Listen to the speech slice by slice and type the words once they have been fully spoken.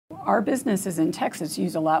our businesses in Texas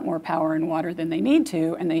use a lot more power and water than they need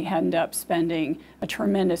to, and they end up spending a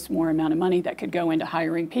tremendous more amount of money that could go into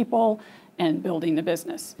hiring people and building the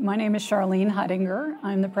business. My name is Charlene Heidinger.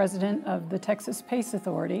 I'm the president of the Texas PACE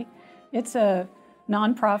Authority. It's a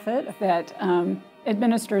nonprofit that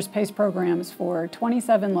administers PACE programs for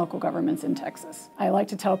 27 local governments in Texas. I like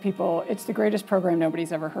to tell people it's the greatest program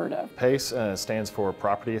nobody's ever heard of. PACE stands for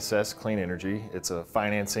Property Assessed Clean Energy. It's a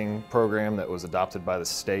financing program that was adopted by the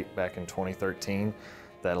state back in 2013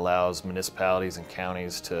 that allows municipalities and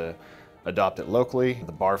counties to adopt it locally.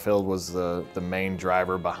 The Barfield was the main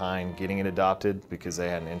driver behind getting it adopted because they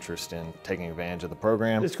had an interest in taking advantage of the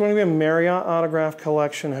program. It's going to be a Marriott Autograph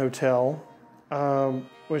Collection hotel,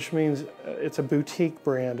 which means it's a boutique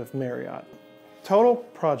brand of Marriott. Total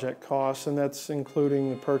project costs, and that's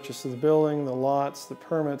including the purchase of the building, the lots, the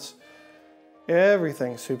permits,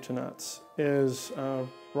 everything soup to nuts, is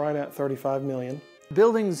right at $35 million.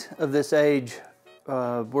 Buildings of this age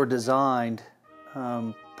were designed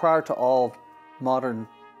prior to all modern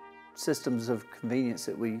systems of convenience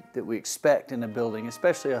that we expect in a building,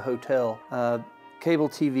 especially a hotel. Cable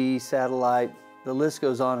TV, satellite, the list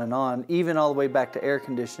goes on, even all the way back to air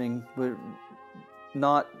conditioning, were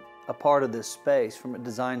not a part of this space from a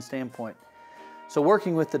design standpoint. So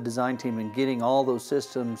working with the design team and getting all those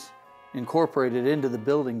systems incorporated into the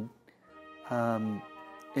building and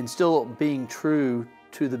still being true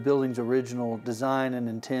to the building's original design and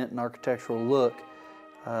intent and architectural look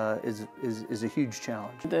is a huge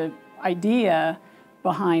challenge. The idea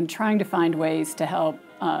behind trying to find ways to help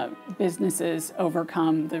businesses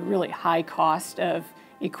overcome the really high cost of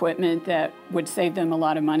equipment that would save them a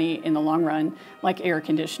lot of money in the long run, like air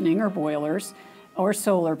conditioning or boilers or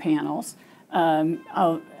solar panels.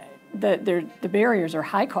 The barriers are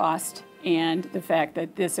high cost, and the fact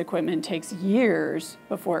that this equipment takes years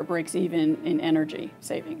before it breaks even in energy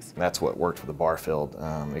savings. That's what worked for the Barfield.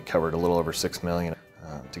 It covered a little over $6 million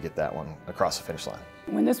to get that one across the finish line.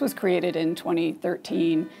 When this was created in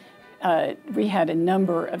 2013, we had a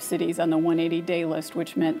number of cities on the 180-day list,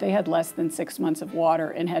 which meant they had less than 6 months of water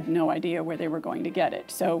and had no idea where they were going to get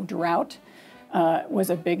it. So drought was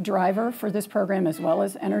a big driver for this program, as well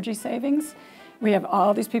as energy savings. We have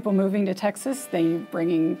all these people moving to Texas. They're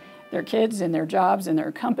bringing their kids and their jobs and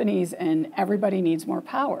their companies, and everybody needs more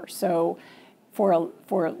power. So for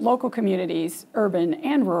local communities, urban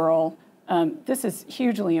and rural, this is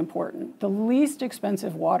hugely important. The least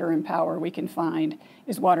expensive water and power we can find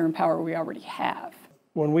is water and power we already have.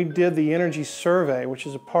 When we did the energy survey, which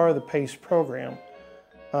is a part of the PACE program,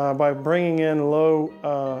 by bringing in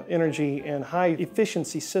low energy and high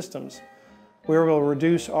efficiency systems, we were able to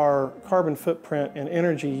reduce our carbon footprint and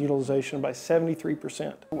energy utilization by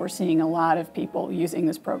 73%. We're seeing a lot of people using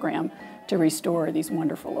this program to restore these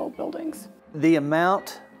wonderful old buildings. The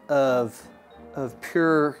amount of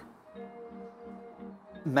pure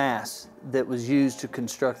mass that was used to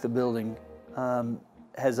construct the building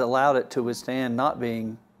has allowed it to withstand not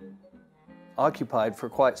being occupied for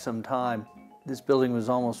quite some time. This building was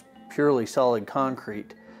almost purely solid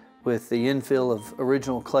concrete with the infill of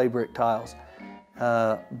original clay brick tiles,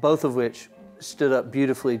 both of which stood up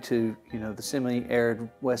beautifully to the semi-arid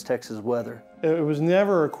West Texas weather. It was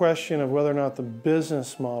never a question of whether or not the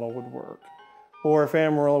business model would work or if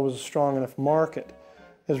Amarillo was a strong enough market.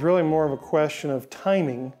 It's really more of a question of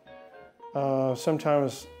timing.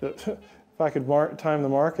 Sometimes, if I could time the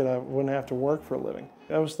market, I wouldn't have to work for a living.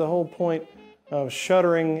 That was the whole point of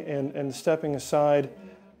shuttering and stepping aside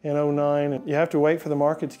in '09. You have to wait for the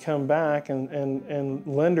market to come back and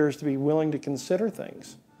lenders to be willing to consider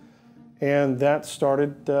things. And that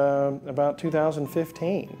started about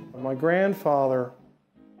 2015. My grandfather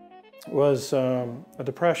was a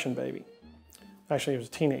Depression baby. Actually, he was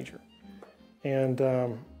a teenager. And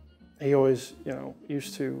he always,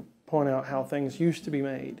 used to point out how things used to be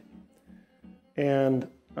made. And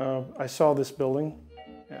I saw this building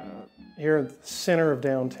here at the center of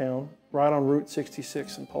downtown, right on Route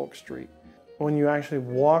 66 and Polk Street. When you actually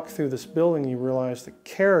walk through this building, you realize the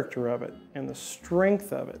character of it and the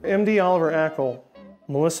strength of it. MD Oliver-Eakles,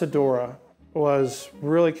 Melissa Dora, was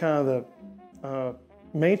really kind of the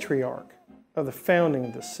matriarch of the founding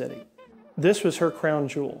of this city. This was her crown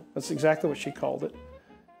jewel. That's exactly what she called it.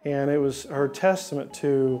 And it was her testament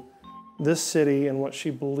to this city and what she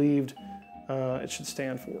believed it should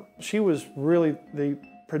stand for. She was really the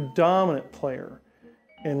predominant player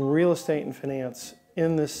in real estate and finance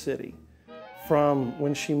in this city from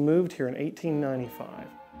when she moved here in 1895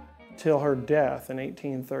 till her death in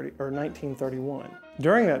 1931.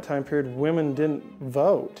 During that time period, women didn't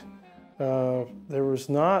vote. There was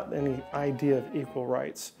not any idea of equal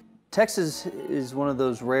rights. Texas is one of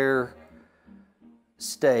those rare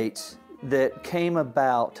states that came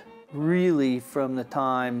about really from the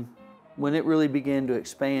time when it really began to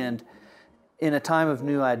expand in a time of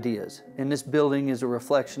new ideas. And this building is a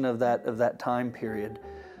reflection of that time period.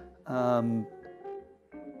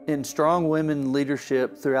 In strong women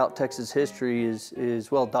leadership throughout Texas history is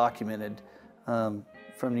well documented,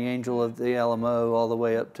 from the Angel of the Alamo all the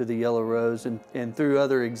way up to the Yellow Rose, and through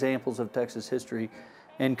other examples of Texas history.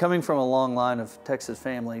 And coming from a long line of Texas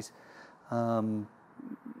families, I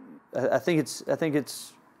think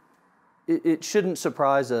it shouldn't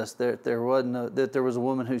surprise us that there was a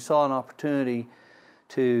woman who saw an opportunity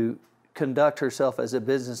to conduct herself as a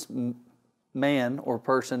businessman or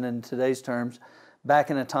person in today's terms,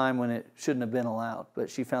 back in a time when it shouldn't have been allowed. But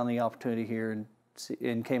she found the opportunity here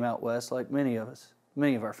and came out west, like many of us,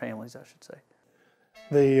 many of our families, I should say.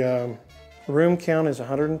 The room count is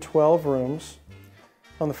 112 rooms.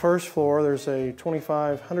 On the first floor, there's a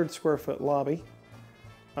 2,500 square foot lobby.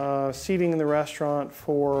 Seating in the restaurant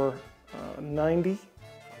for 90,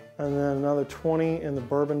 and then another 20 in the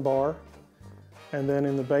bourbon bar. And then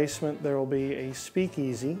in the basement, there will be a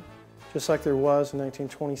speakeasy, just like there was in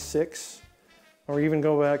 1926. Or even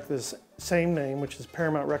go back to this same name, which is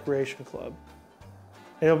Paramount Recreation Club.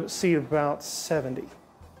 It'll seat about 70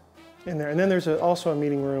 in there. And then there's also a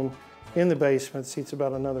meeting room in the basement that seats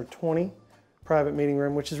about another 20, private meeting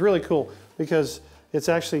room, which is really cool because it's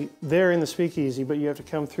actually there in the speakeasy, but you have to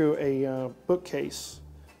come through a bookcase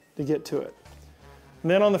to get to it.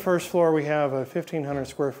 And then on the first floor, we have a 1,500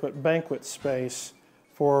 square foot banquet space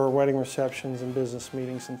for wedding receptions and business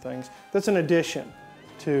meetings and things. That's an addition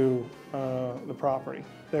to the property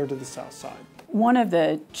there to the south side. One of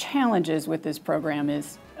the challenges with this program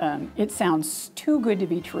is it sounds too good to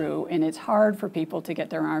be true, and it's hard for people to get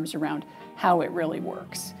their arms around how it really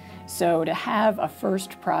works. So to have a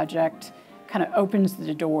first project kind of opens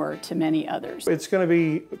the door to many others. It's going to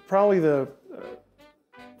be probably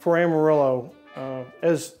for Amarillo,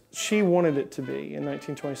 as she wanted it to be in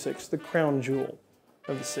 1926, the crown jewel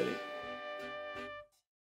of the city.